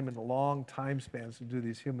time and long time spans to do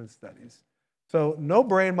these human studies. So no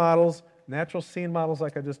brain models, natural scene models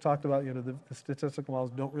like I just talked about, you know, the statistical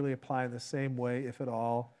models don't really apply in the same way, if at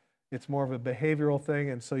all. It's more of a behavioral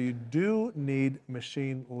thing, and so you do need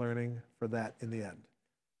machine learning for that in the end.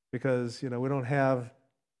 Because, you know, we don't have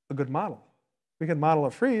a good model. We can model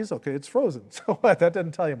a freeze, okay, it's frozen. So what? That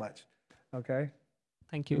doesn't tell you much, okay?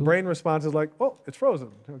 Thank you. The brain response is like, oh, it's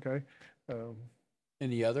frozen, okay?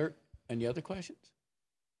 Any other questions?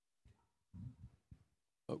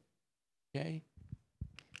 Okay.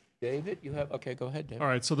 David, you have, okay, go ahead, David. All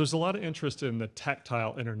right, so there's a lot of interest in the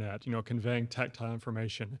tactile internet, you know, conveying tactile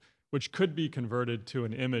information, which could be converted to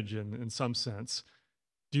an image in some sense.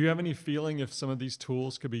 Do you have any feeling if some of these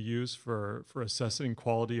tools could be used for assessing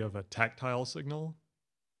quality of a tactile signal?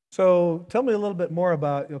 So tell me a little bit more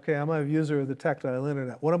about, okay, I'm a user of the tactile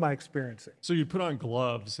internet. What am I experiencing? So you put on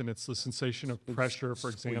gloves and it's the sensation of pressure, for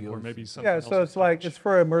example, or maybe something else. Yeah, so it's like, it's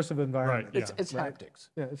for immersive environment. Right, It's haptics.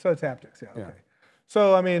 Yeah, so it's haptics, yeah, okay.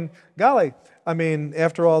 So, I mean, golly, I mean,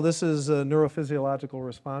 after all, this is neurophysiological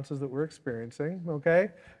responses that we're experiencing,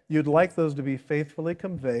 okay? You'd like those to be faithfully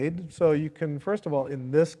conveyed. So you can, first of all, in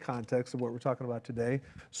this context of what we're talking about today,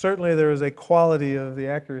 certainly there is a quality of the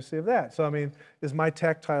accuracy of that. So, I mean, is my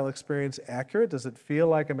tactile experience accurate? Does it feel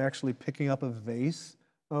like I'm actually picking up a vase,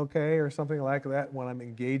 okay, or something like that when I'm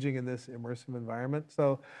engaging in this immersive environment?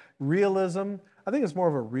 So realism, I think it's more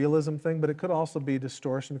of a realism thing, but it could also be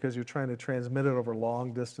distortion because you're trying to transmit it over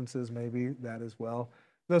long distances, maybe that as well.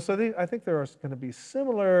 So I think there are going to be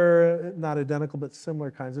similar, not identical, but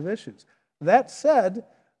similar kinds of issues. That said,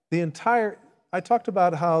 I talked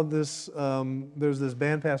about how this, there's this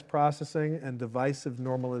bandpass processing and divisive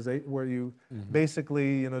normalization where you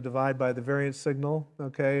basically, you know, divide by the variance signal,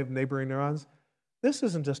 okay, of neighboring neurons. This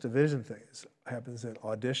isn't just a vision thing. It happens in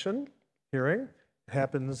audition, hearing. It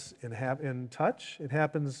happens in touch. It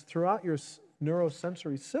happens throughout your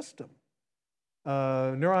neurosensory system.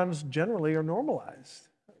 Neurons generally are normalized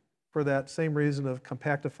for that same reason of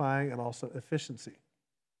compactifying and also efficiency.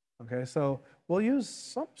 Okay, so we'll use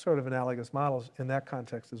some sort of analogous models in that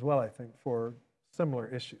context as well, I think, for similar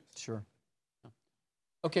issues. Sure.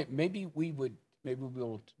 Okay, maybe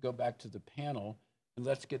we'll go back to the panel and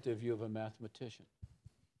let's get the view of a mathematician.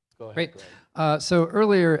 Go ahead, Great. So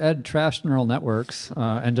earlier, Ed trashed neural networks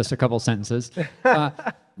in just a couple sentences.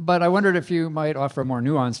 But I wondered if you might offer a more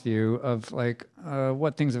nuanced view of like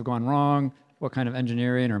what things have gone wrong, what kind of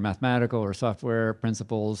engineering or mathematical or software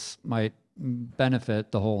principles might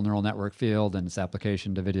benefit the whole neural network field and its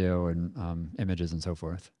application to video and images and so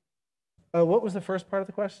forth. What was the first part of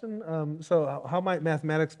the question? So how might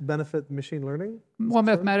mathematics benefit machine learning? Well,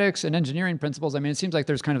 mathematics and engineering principles, I mean, it seems like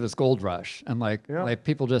there's kind of this gold rush and like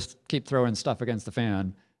people just keep throwing stuff against the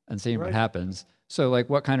fan. and seeing what Right. happens. So like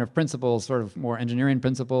what kind of principles, sort of more engineering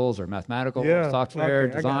principles or mathematical Yeah, software okay, I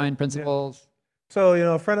got it. design Yeah. principles? So,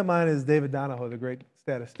 a friend of mine is David Donahoe, the great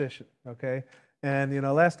statistician, okay? And,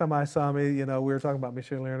 last time I saw him, we were talking about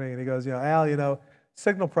machine learning, and he goes, Al,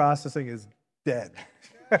 signal processing is dead.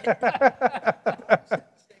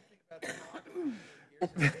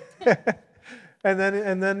 And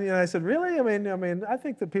then I said, really? I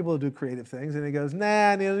think that people do creative things. And he goes, nah.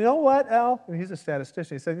 And you know what, Al? And he's a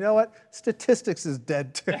statistician. He said, you know what? Statistics is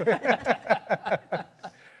dead too.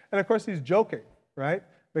 And of course, he's joking, right?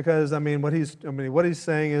 Because what he's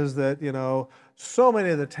saying is that so many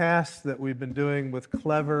of the tasks that we've been doing with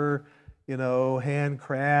clever,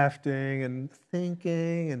 handcrafting and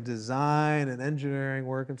thinking and design and engineering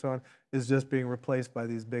work and so on is just being replaced by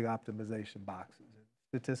these big optimization boxes.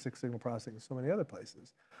 Statistics, signal processing, and so many other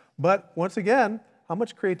places. But once again, how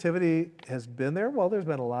much creativity has been there? Well, there's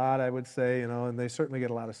been a lot, I would say, and they certainly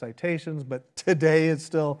get a lot of citations, but today it's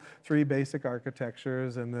still 3 basic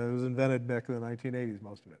architectures, and it was invented back in the 1980s,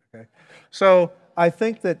 most of it, okay? So I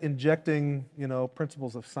think that injecting,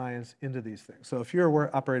 principles of science into these things. So if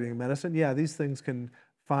you're operating in medicine, yeah, these things can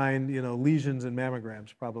find, lesions in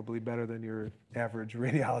mammograms probably better than your average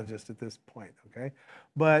radiologist at this point, okay?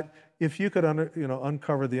 But if you could,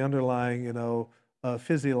 uncover the underlying,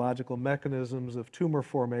 physiological mechanisms of tumor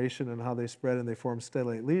formation and how they spread and they form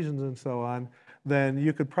stellate lesions and so on, then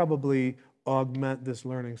you could probably augment this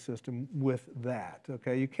learning system with that,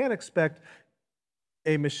 okay? You can't expect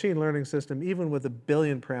a machine learning system, even with 1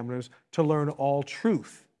 billion parameters, to learn all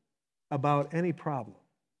truth about any problem.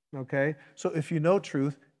 Okay? So if you know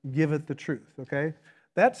truth, give it the truth, okay?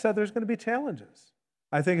 That said, there's going to be challenges.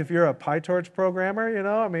 I think if you're a PyTorch programmer,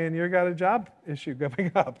 you've got a job issue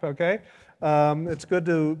coming up, okay? It's good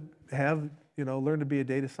to have, learn to be a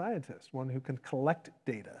data scientist, one who can collect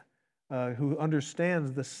data, who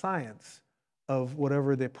understands the science of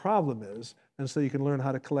whatever the problem is, and so you can learn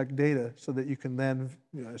how to collect data so that you can then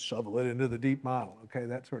shovel it into the deep model, okay?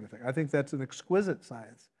 That sort of thing. I think that's an exquisite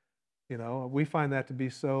science. We find that to be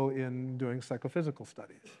so in doing psychophysical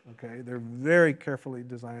studies, okay? They're very carefully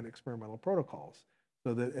designed experimental protocols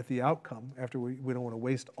so that at the outcome, after we don't want to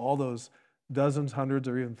waste all those dozens, hundreds,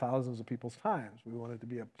 or even thousands of people's times. We want it to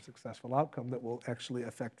be a successful outcome that will actually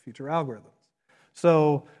affect future algorithms.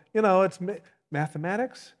 So, it's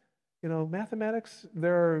mathematics. Mathematics,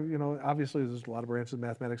 there are, obviously there's a lot of branches of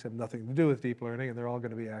mathematics that have nothing to do with deep learning, and they're all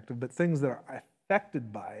going to be active, but things that are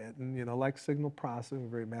affected by it, and like signal processing, a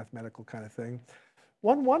very mathematical kind of thing,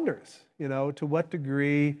 one wonders, to what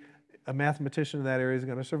degree a mathematician in that area is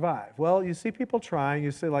going to survive. Well, you see people trying. You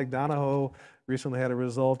see, like Donahoe recently had a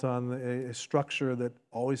result on a structure that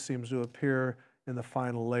always seems to appear in the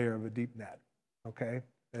final layer of a deep net, okay?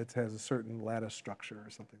 It has a certain lattice structure or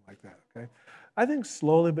something like that, okay? I think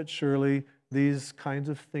slowly but surely, these kinds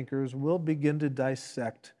of thinkers will begin to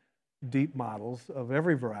dissect deep models of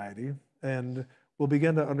every variety, and will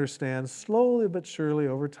begin to understand slowly but surely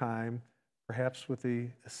over time, perhaps with the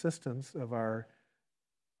assistance of our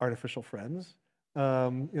artificial friends,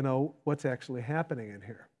 what's actually happening in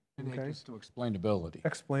here. Okay? Just to explainability.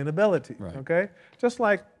 Explainability, right. Okay? Just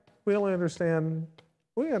like we understand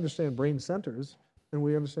brain centers, and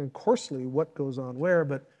we understand coarsely what goes on where,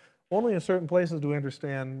 but only in certain places do we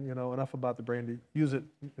understand, enough about the brain to use it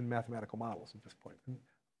in mathematical models at this point.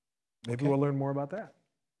 Maybe we'll learn more about that.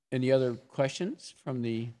 Any other questions from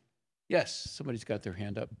the? Yes, somebody's got their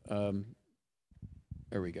hand up.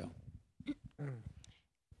 There we go.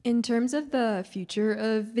 In terms of the future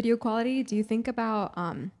of video quality, do you think about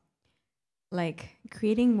like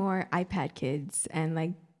creating more iPad kids and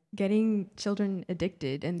like getting children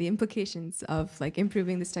addicted and the implications of like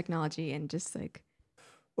improving this technology and just like?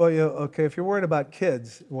 Well, okay, if you're worried about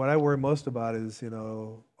kids, what I worry most about is,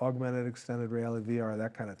 augmented, extended reality, VR,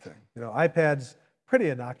 that kind of thing. iPads, pretty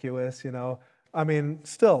innocuous,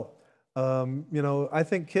 still, I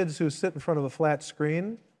think kids who sit in front of a flat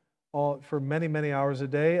screen for many, many hours a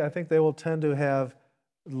day, I think they will tend to have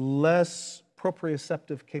less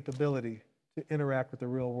proprioceptive capability to interact with the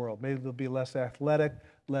real world. Maybe they'll be less athletic,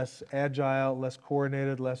 less agile, less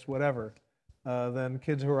coordinated, less whatever, than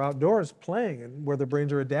kids who are outdoors playing and where their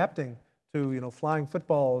brains are adapting to, flying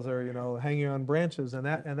footballs or, hanging on branches and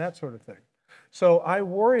that sort of thing. So I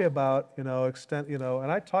worry about, and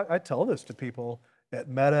I tell this to people at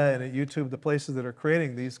Meta and at YouTube, the places that are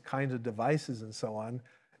creating these kinds of devices and so on,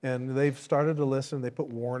 and they've started to listen, they put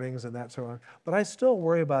warnings and that sort of. But I still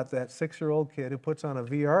worry about that 6-year-old kid who puts on a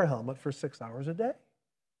VR helmet for 6 hours a day,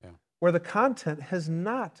 where the content has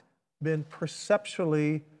not been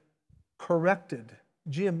perceptually corrected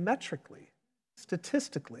geometrically,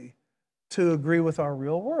 statistically, to agree with our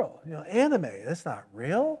real world. You know, anime, that's not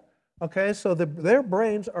real. Okay, so their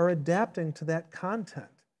brains are adapting to that content.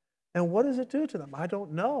 And what does it do to them? I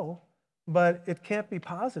don't know, but it can't be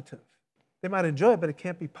positive. They might enjoy it, but it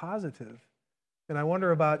can't be positive. And I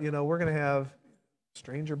wonder about, you know, we're going to have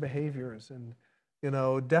stranger behaviors and, you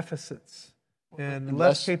know, deficits and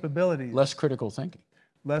less capabilities. Less critical thinking.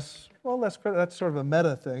 That's sort of a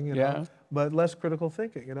meta thing, you Yeah. know, but less critical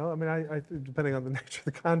thinking, you know. I mean, I depending on the nature of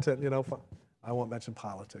the content, you know, I won't mention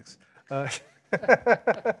politics. From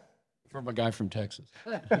a guy from Texas.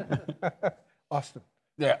 Austin.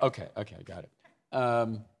 Yeah, okay, got it.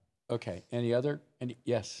 Okay,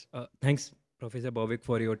 yes. Thanks, Professor Bovik,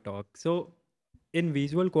 for your talk. So, in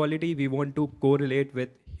visual quality, we want to correlate with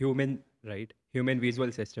human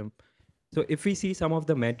visual system. So, if we see some of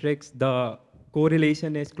the metrics, the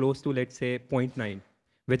correlation is close to, let's say, 0.9,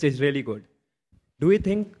 which is really good. Do you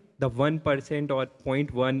think the 1% or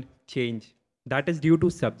 0.1 change, that is due to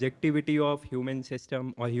subjectivity of human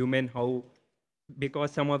system or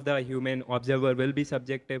because some of the human observer will be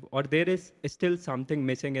subjective, or there is still something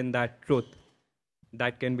missing in that truth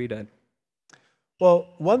that can be done? Well,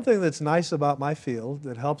 one thing that's nice about my field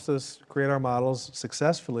that helps us create our models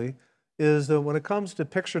successfully is that when it comes to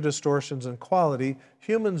picture distortions and quality,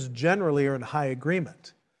 humans generally are in high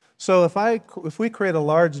agreement. So if we create a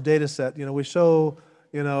large data set, you know, we show,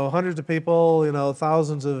 you know, hundreds of people, you know,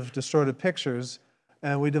 thousands of distorted pictures,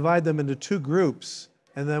 and we divide them into two groups,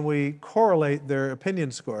 and then we correlate their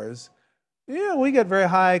opinion scores, yeah, we get very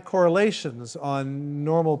high correlations on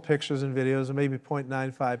normal pictures and videos, and maybe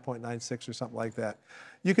 0.95, 0.96 or something like that.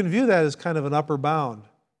 You can view that as kind of an upper bound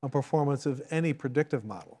on performance of any predictive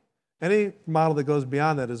model. Any model that goes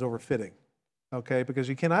beyond that is overfitting, okay, because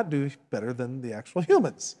you cannot do better than the actual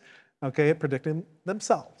humans, okay, at predicting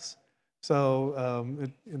themselves. So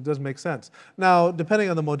it does make sense. Now, depending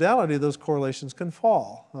on the modality, those correlations can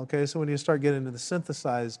fall, okay? So when you start getting into the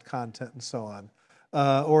synthesized content and so on,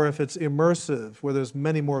 or if it's immersive, where there's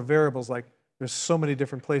many more variables, like there's so many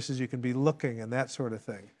different places you can be looking and that sort of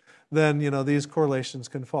thing, then, you know, these correlations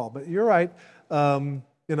can fall. But you're right, the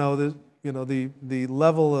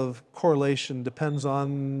level of correlation depends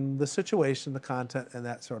on the situation, the content, and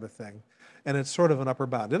that sort of thing. And it's sort of an upper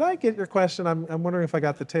bound. Did I get your question? I'm wondering if I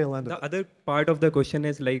got the tail end of it. The other part of the question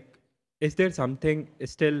is like, is there something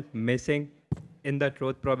still missing in the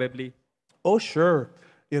truth probably? Oh, sure.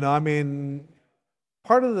 You know, I mean,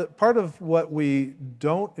 part of what we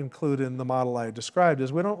don't include in the model I described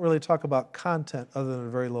is we don't really talk about content other than a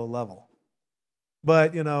very low level.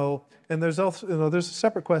 But, you know, and there's also, you know, there's a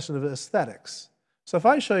separate question of aesthetics. So if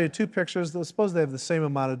I show you two pictures, suppose they have the same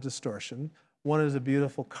amount of distortion. One is a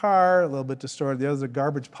beautiful car, a little bit distorted. The other is a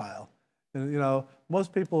garbage pile. And, you know,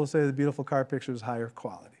 most people will say the beautiful car picture is higher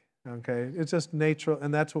quality. Okay? It's just natural,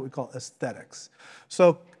 and that's what we call aesthetics.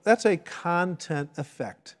 So that's a content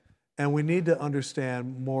effect. And we need to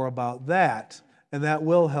understand more about that, and that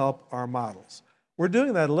will help our models. We're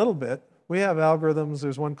doing that a little bit. We have algorithms.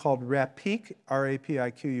 There's one called RAPIQUE,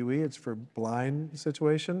 R-A-P-I-Q-U-E. It's for blind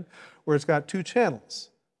situation, where it's got two channels.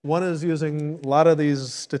 One is using a lot of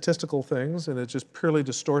these statistical things, and it's just purely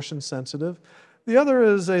distortion sensitive. The other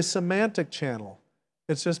is a semantic channel.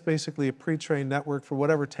 It's just basically a pre-trained network for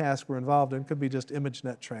whatever task we're involved in. It could be just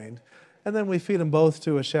ImageNet trained. And then we feed them both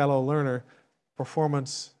to a shallow learner.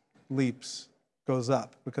 Performance leaps goes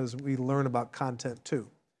up because we learn about content too.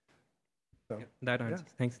 So, that answers.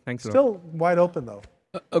 Yeah. Thanks. Still wide open though.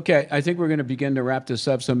 Okay, I think we're going to begin to wrap this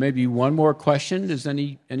up. So maybe one more question. Does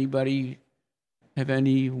anybody have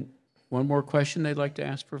one more question they'd like to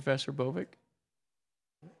ask Professor Bovik?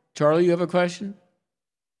 Charlie, you have a question?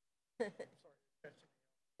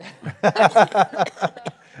 At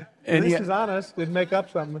least he's honest. Didn't make up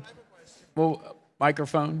something. Well,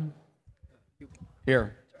 microphone.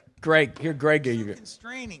 Here, Greg gave you.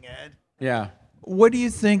 Constraining, Ed. Yeah. What do you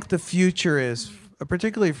think the future is,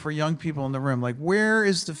 particularly for young people in the room? Like, where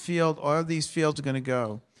is the field, are these fields going to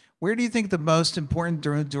go? Where do you think the most important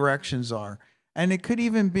directions are? And it could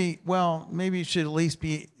even be, well, maybe it should at least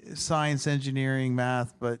be science, engineering,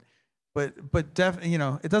 math, but definitely, you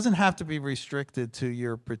know, it doesn't have to be restricted to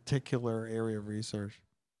your particular area of research.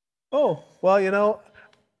 Oh, well, you know,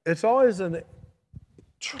 it's always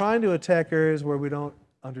trying to attack areas where we don't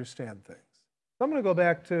understand things. So I'm going to go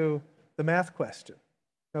back to the math question,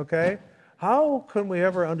 okay? How can we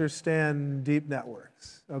ever understand deep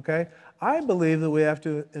networks, okay? I believe that we have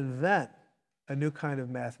to invent a new kind of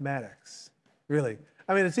mathematics. Really.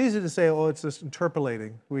 I mean, it's easy to say, oh, it's just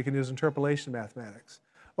interpolating. We can use interpolation mathematics.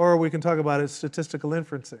 Or we can talk about it statistical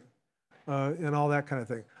inferencing and all that kind of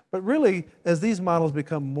thing. But really, as these models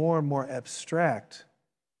become more and more abstract,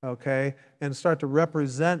 okay, and start to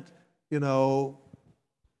represent, you know,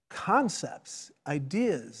 concepts,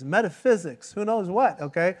 ideas, metaphysics, who knows what,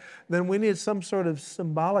 okay, then we need some sort of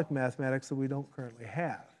symbolic mathematics that we don't currently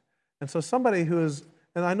have. And so somebody who is,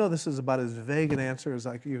 and I know this is about as vague an answer as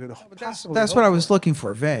like you could possibly That's hope what I for, was looking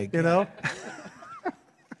for, vague. you know?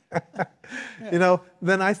 You know,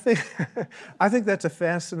 then I think that's a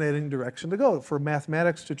fascinating direction to go, for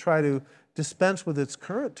mathematics to try to dispense with its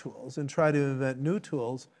current tools and try to invent new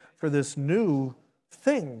tools for this new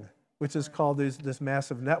thing, which is called this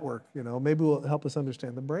massive network. You know, maybe will help us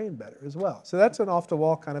understand the brain better as well. So that's an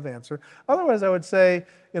off-the-wall kind of answer. Otherwise, I would say,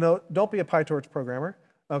 you know, don't be a PyTorch programmer,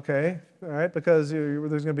 okay, all right, because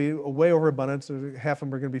there's going to be a way overabundance. Half of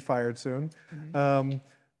them are going to be fired soon.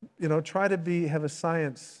 You know, try to have a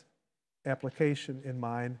science application in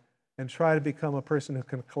mind and try to become a person who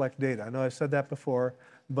can collect data. I know I've said that before,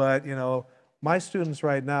 but, you know, my students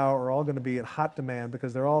right now are all going to be in hot demand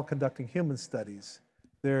because they're all conducting human studies.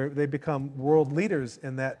 They become world leaders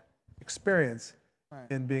in that experience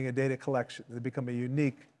in being a data collection. They become a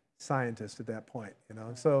unique scientist at that point, you know.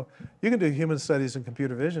 And so you can do human studies in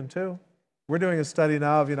computer vision too. We're doing a study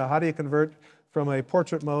now of, you know, how do you convert from a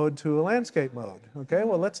portrait mode to a landscape mode? Okay,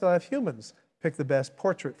 well, let's have humans pick the best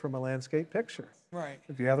portrait from a landscape picture. Right.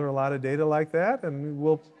 If you gather a lot of data like that,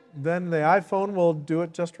 and then the iPhone will do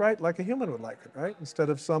it just right, like a human would like it, right?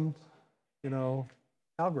 Instead of some, you know,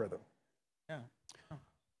 algorithm. Yeah.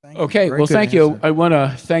 Okay, well, thank you. I want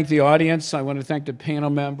to thank the audience. I want to thank the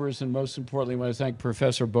panel members, and most importantly, I want to thank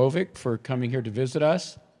Professor Bovik for coming here to visit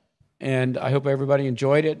us. And I hope everybody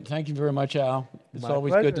enjoyed it. Thank you very much, Al. It's My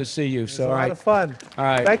always pleasure. good to see you. It was a lot of fun. All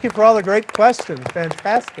right. Thank you for all the great questions.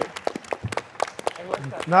 Fantastic.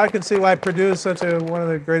 Now I can see why Purdue is such one of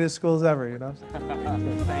the greatest schools ever, you know? Thank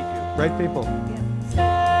you. Great people.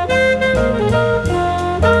 Yeah.